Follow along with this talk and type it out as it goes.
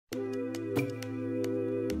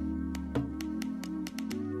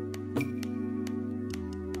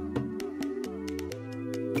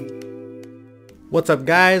What's up,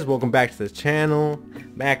 guys? Welcome back to the channel.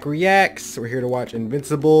 Mac Reacts. We're here to watch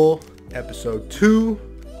Invincible episode 2.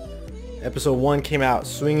 Episode 1 came out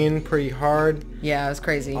swinging pretty hard. Yeah, it was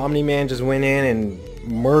crazy. Omni-Man just went in and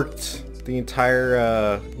murked the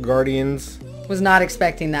entire Guardians. Was not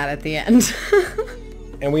expecting that at the end.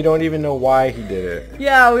 And we don't even know why he did it.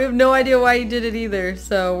 Yeah, we have no idea why he did it either.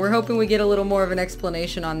 So we're hoping we get a little more of an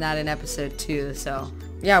explanation on that in episode 2. So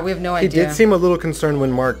yeah, we have no idea. He did seem a little concerned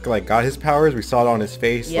when Mark got his powers. We saw it on his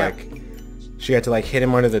face. Yep. She had to hit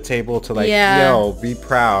him under the table to yo, be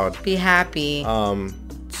proud, be happy.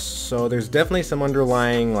 So there's definitely some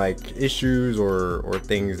underlying issues or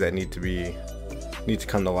things that need to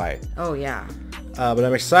come to light. Oh yeah. But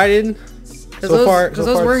I'm excited. Because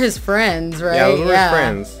those were his friends, right? Yeah, those were his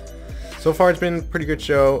friends. So far, it's been a pretty good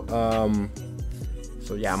show.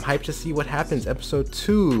 So yeah, I'm hyped to see what happens episode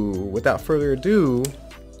 2. Without further ado,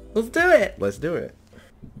 let's do it. Let's do it.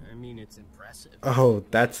 I mean, it's impressive. Oh,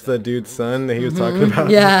 that's the dude's son that he was talking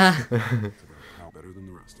about? Yeah. How better than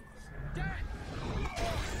the rest of us.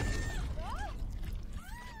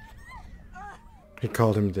 He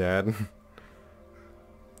called him dad.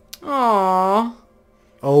 Aww.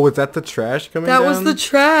 Oh, was that the trash coming down? That was the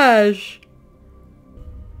trash.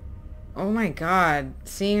 Oh my god.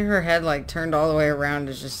 Seeing her head turned all the way around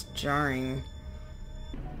is just jarring.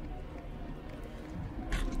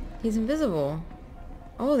 He's invisible.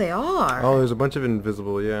 Oh, they are. Oh, there's a bunch of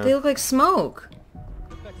invisible, yeah. They look like smoke.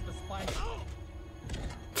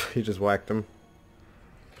 He just whacked him.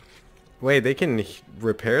 Wait, they can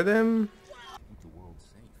repair them?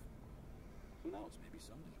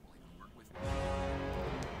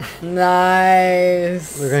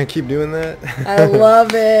 Nice. We're gonna keep doing that? I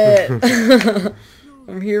love it.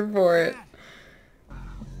 I'm here for it.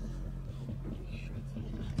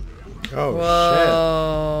 Oh,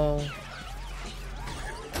 whoa. Shit.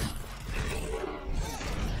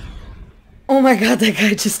 Oh my god, that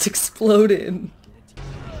guy just exploded.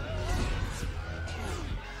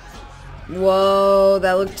 Whoa,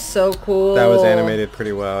 that looked so cool. That was animated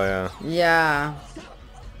pretty well, yeah. Yeah.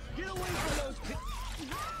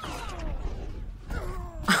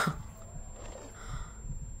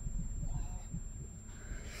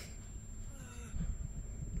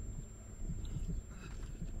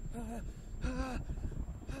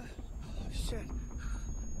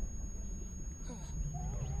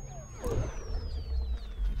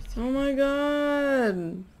 Oh my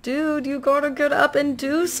god. Dude, you gotta get up and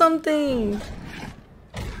do something.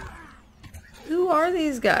 Who are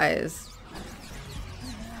these guys?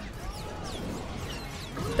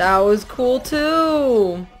 That was cool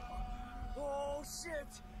too. Oh shit.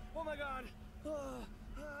 Oh my god.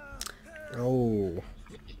 Oh.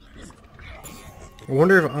 I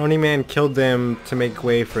wonder if Omni-Man killed them to make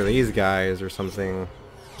way for these guys or something.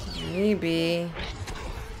 Maybe.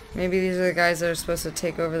 Maybe these are the guys that are supposed to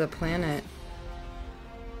take over the planet.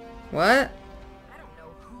 What?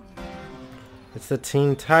 It's the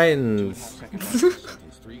Teen Titans.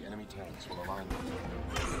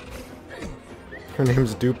 Her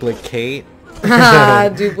name's Duplicate. Haha,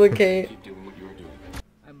 Duplicate.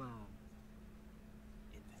 I'm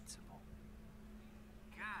invincible.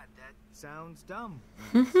 God, that sounds dumb.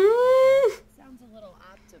 Sounds a little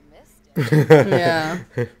optimistic. Yeah.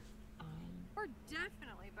 We're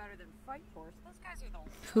definitely better than Fight Force. Those guys are the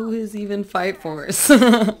Who is even Fight Force?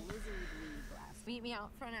 Meet me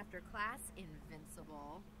out front after class,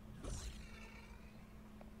 Invincible.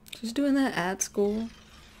 She's doing that at school.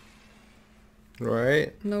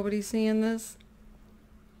 Right? Nobody's seeing this.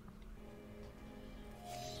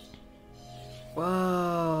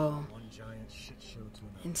 Whoa. One giant shit show to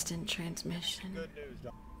another. Instant transmission.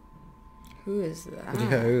 Who is that?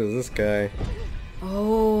 Yeah, who is this guy?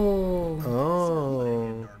 Oh.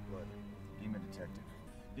 Oh. Demon detective.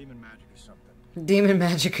 Demon magic or something. Demon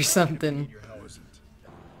magic or something.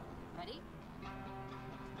 Ready?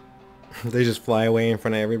 They just fly away in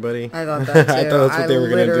front of everybody. I thought that too. I thought that's what they were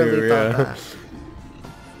gonna do. Yeah. That.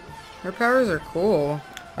 Her powers are cool.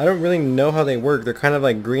 I don't really know how they work. They're kind of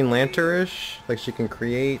like Green Lantern-ish. Like she can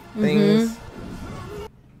create things.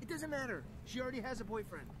 It doesn't matter. She already has a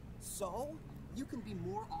boyfriend. So, you can be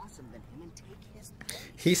more awesome than him and take his...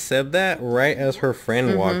 He said that right as her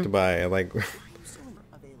friend walked by. Like, available.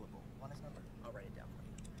 Want his number? I'll write it down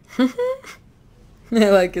for you. I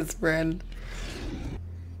like his friend.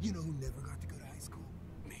 You know who never got to go to high school?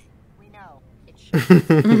 Me. We know.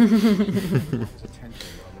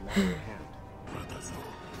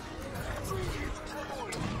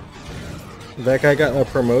 It's that guy got a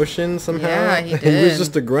promotion somehow. Yeah, he He was did.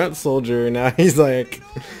 just a grunt soldier. Now he's like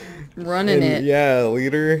running it. Yeah,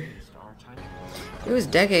 leader. It was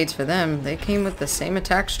decades for them. They came with the same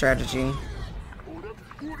attack strategy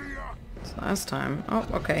as last time. Oh,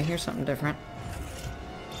 okay. Here's something different.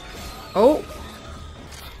 Oh!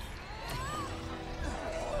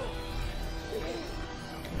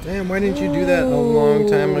 Damn, why didn't you do that a long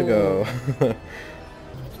time ago?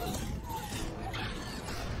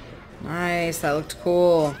 Nice, that looked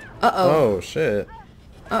cool. Uh-oh. Oh, shit.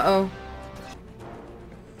 Uh-oh.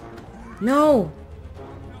 No!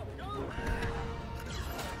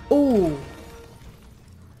 Ooh.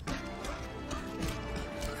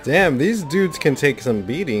 Damn, these dudes can take some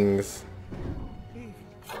beatings.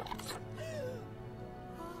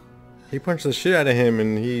 He punched the shit out of him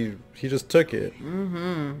and he just took it.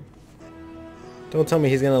 Mm-hmm. Don't tell me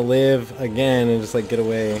he's gonna live again and just like get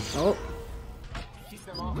away. Oh.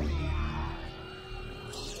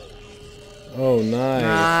 Oh, nice.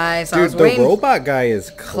 Nice. I Dude, was the waiting. robot guy is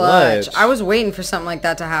clutch. I was waiting for something like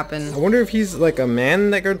that to I happen. wonder if he's like a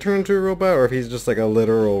man that got turned into a robot or if he's just like a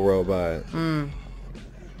literal robot.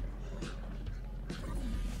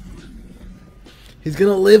 He's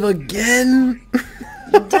gonna live again?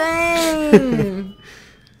 Dang!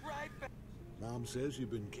 Mom says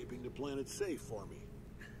you've been keeping the planet safe for me.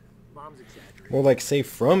 Mom's exaggerating. More like safe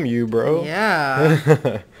from you, bro.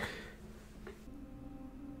 Yeah.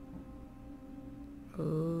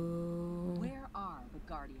 Where are the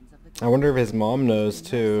Guardians of the I wonder if his mom knows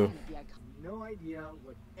too. No idea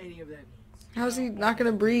what any of that means. How's he not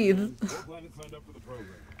gonna breathe? Your planet signed up for the program.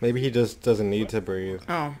 Maybe he just doesn't need to breathe.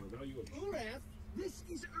 Oh. Urath, this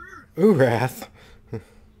is Earth. Urath.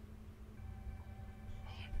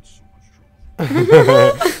 I'm in so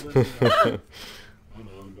much trouble. I'm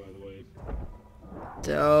on, by the way.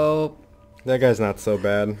 Dope. That guy's not so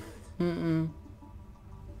bad. Mm-mm.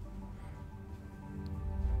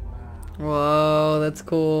 Whoa, that's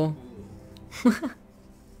cool.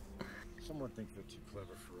 Someone thinks they're too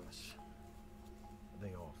clever for us.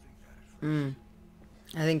 They all think that at first.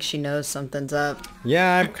 I think she knows something's up.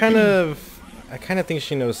 Yeah, I kind of think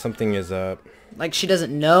she knows something is up. Like, she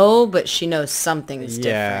doesn't know, but she knows something's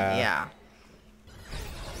different. Yeah. Yeah.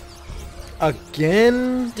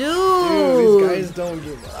 Again? Dude! Dude, these guys don't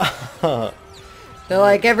give up. They're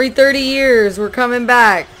like, every 30 years, we're coming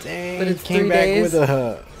back. Dang, But it's came 3 back days.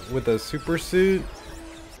 with a super suit.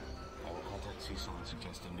 Our contact Cecil and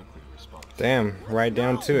suggest a nuclear response. Damn, right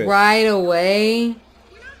down to it. Right away.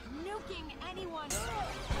 We're not nuking anyone.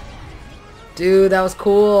 Dude, that was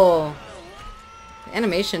cool. The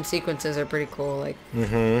animation sequences are pretty cool. Like,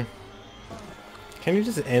 Mm-hmm. Can you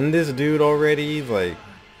just end this dude already? Like,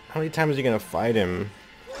 how many times are you gonna fight him?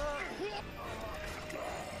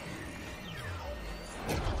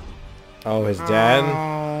 Oh, his dad?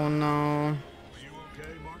 oh no.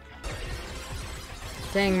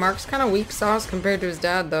 Dang, Mark's kind of weak sauce compared to his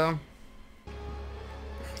dad, though.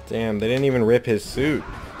 Damn, they didn't even rip his suit.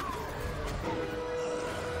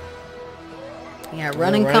 Yeah,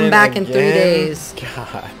 run and They're come running back in 3 again? days.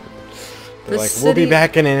 God. The They're like, we'll be city-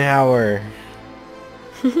 back in an hour.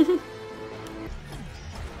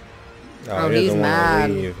 Oh, he he's doesn't wanna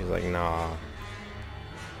mad. leave. He's like, nah.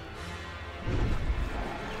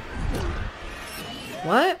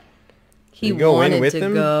 What? He You go in wanted with to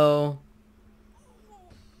him? go.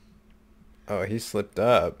 Oh, he slipped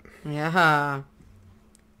up. Yeah.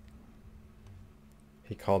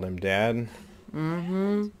 He called him dad.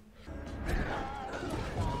 Mm-hmm.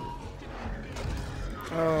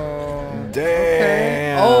 Oh.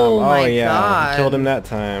 Damn. Oh my yeah. God. He killed him that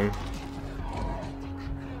time.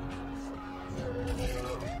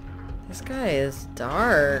 This guy is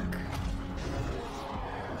dark.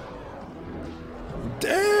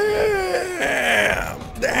 Damn.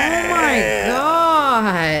 Oh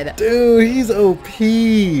my God. Dude, he's OP.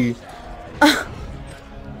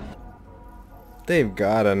 They've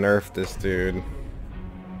gotta nerf this dude.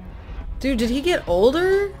 Dude, did he get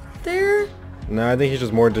older there? No, I think he's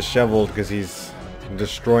just more disheveled because he's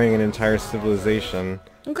destroying an entire civilization.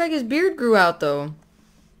 Looked like his beard grew out, though.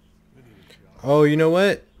 Oh, you know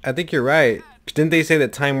what? I think you're right. Didn't they say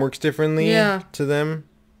that time works differently Yeah. to them?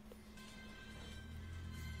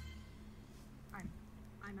 I'm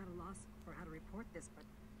at a loss for how to report this, but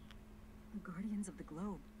the Guardians of the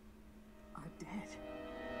Globe are dead.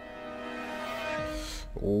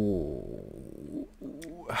 Ooh.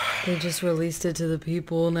 They just released it to the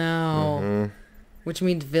people now. Mhm. Which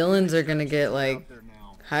means villains are gonna get, like, There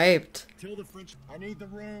now. hyped. Tell the French I need the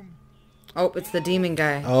room. Oh, it's the demon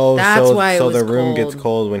guy. Oh, That's so, why it so was the room cold. gets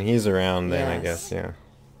cold when he's around then, I Yes. guess, yeah.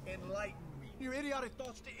 Enlighten me. Your idiotic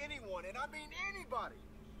thoughts to anyone, and I mean anybody.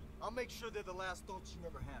 I'll make sure they're the last thoughts you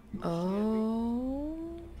ever have. You understand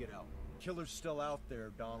me? Oh. Get out. Killer's still out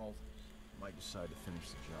there, Donald. might decide to finish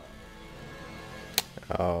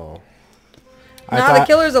the job. Oh. Nah, the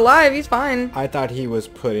killer's alive. He's fine. I thought he was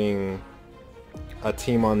putting a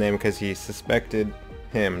team on them because he suspected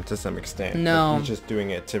him to some extent. No. But he's just doing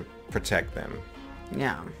it to protect them.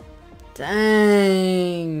 Yeah.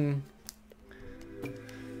 Dang.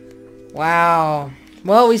 Wow.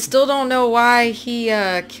 Well, we still don't know why he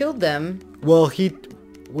killed them. Well,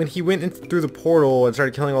 when he went through the portal and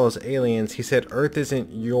started killing all those aliens, he said Earth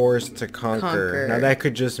isn't yours to conquer. Now that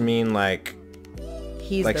could just mean like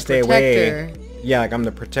he's like the stay protector. away. Yeah, like I'm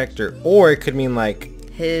the protector. Or it could mean like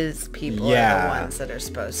His people are Yeah. the ones that are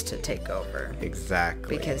supposed to take over.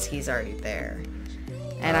 exactly. Because he's already there.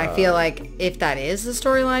 And I feel like if that is the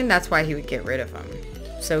storyline, that's why he would get rid of him.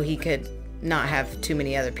 So he could not have too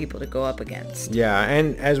many other people to go up against. Yeah,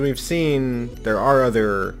 and as we've seen, there are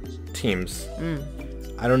other teams.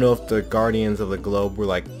 I don't know if the Guardians of the Globe were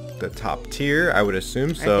like the top tier. I would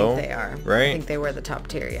assume so. I think they are. Right? I think they were the top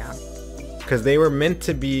tier, yeah. Because they were meant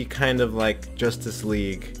to be kind of like Justice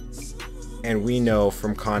League. And we know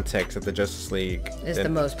from context that the Justice League Is the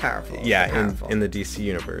most powerful. Yeah, in the DC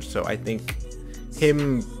universe. So I think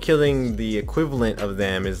him killing the equivalent of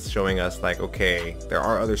them is showing us like, okay, there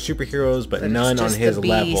are other superheroes, but But none it's on just his the B,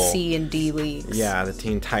 level. C, and D leagues. Yeah, the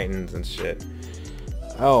Teen Titans and shit.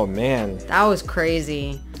 Oh man, That was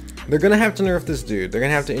crazy. they're gonna have to nerf this dude. They're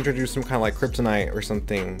gonna have to introduce some kind of like kryptonite or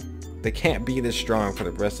something. They can't be this strong for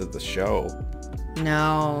the rest of the show.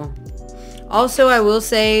 No. Also, I will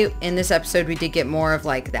say in this episode we did get more of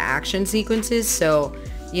like the action sequences. So,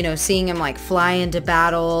 you know, seeing him like fly into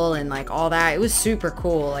battle and like all that, it was super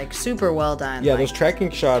cool, like super well done. Yeah, like, those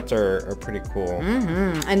tracking shots are pretty cool.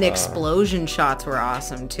 and the explosion shots were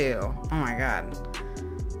awesome too. Oh my god.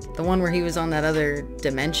 The one where he was on that other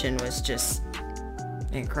dimension was just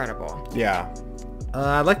incredible. Yeah.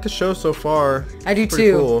 I like the show so far. I do It's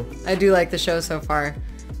pretty too. cool. I do like the show so far.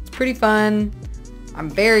 It's pretty fun. I'm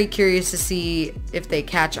very curious to see if they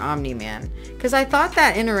catch Omni-Man, because I thought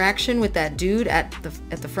that interaction with that dude at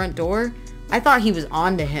the front door, I thought he was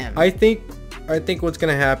onto him. I think what's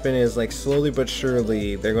gonna happen is like slowly but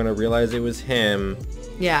surely they're gonna realize it was him.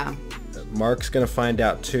 Yeah. Mark's gonna find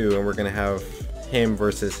out too, and we're gonna have him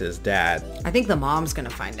versus his dad. I think the mom's gonna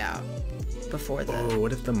find out before the... Oh,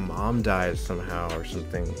 what if the mom dies somehow or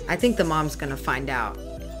something? I think the mom's gonna find out.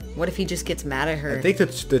 What if he just gets mad at her? I think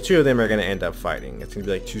that the two of them are gonna end up fighting. It's gonna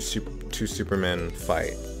be like two Supermen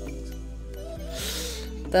fight.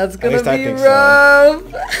 That's At gonna least I be think rough.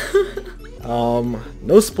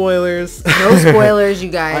 No spoilers. No spoilers, you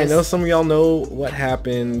guys. I know some of y'all know what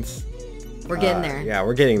happens. We're getting there. Yeah,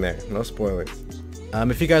 we're getting there. No spoilers.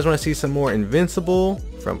 If you guys want to see some more Invincible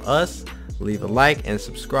from us, leave a like and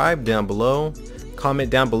subscribe down below. Comment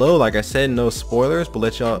down below. Like I said, no spoilers, but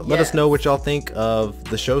let us know what y'all think of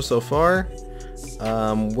the show so far.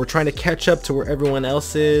 We're trying to catch up to where everyone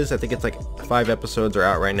else is. I think it's like 5 episodes are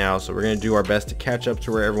out right now, so we're gonna do our best to catch up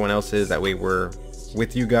to where everyone else is. That way we're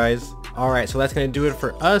with you guys. Alright, so that's gonna do it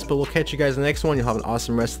for us, but we'll catch you guys in the next one. You'll have an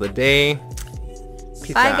awesome rest of the day.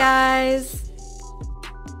 Peace Bye, out. guys.